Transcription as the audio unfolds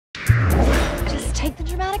take the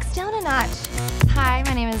dramatics down a notch. Hi,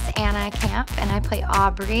 my name is Anna Camp, and I play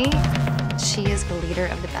Aubrey. She is the leader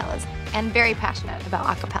of the Bellas and very passionate about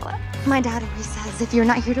a cappella. My dad always says, if you're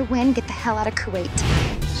not here to win, get the hell out of Kuwait.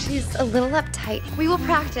 She's a little uptight. We will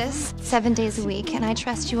practice 7 days a week, and I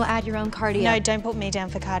trust you will add your own cardio. No, don't put me down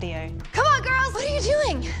for cardio. Come on, girls! What are you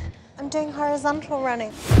doing? I'm doing horizontal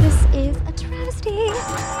running. This is a travesty.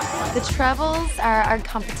 The trebles are our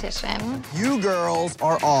competition. You girls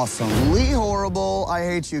are awesome. Lee horrible. I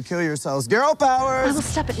hate you. Kill yourselves. Girl powers. I will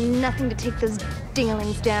stop at nothing to take those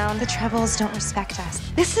dinglings down. The trebles don't respect us.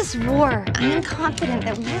 This is war. I am confident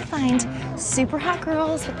that we will find super hot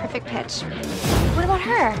girls with perfect pitch. What about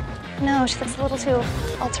her? No, she looks a little too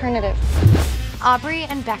alternative. Aubrey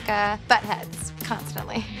and Becca butt heads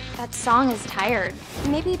constantly. That song is tired.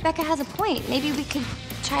 Maybe Becca has a point. Maybe we could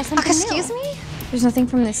try something new. Excuse me? There's nothing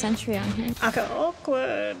from this century on here. Okay,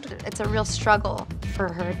 awkward. It's a real struggle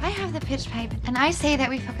for her. I have the pitch pipe, and I say that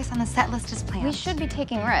we focus on the set list as planned. We should be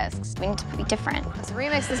taking risks. We need to be different. Let's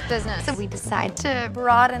remix this business. So we decide to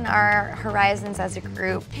broaden our horizons as a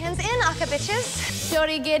group. Hands in, Aka bitches.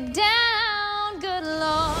 Shorty, get down, good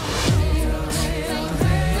lord.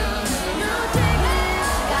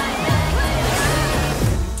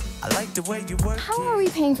 How are we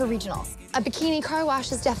paying for regionals? A bikini car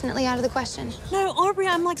wash is definitely out of the question. No, Aubrey,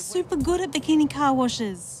 I'm like super good at bikini car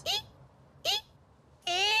washes.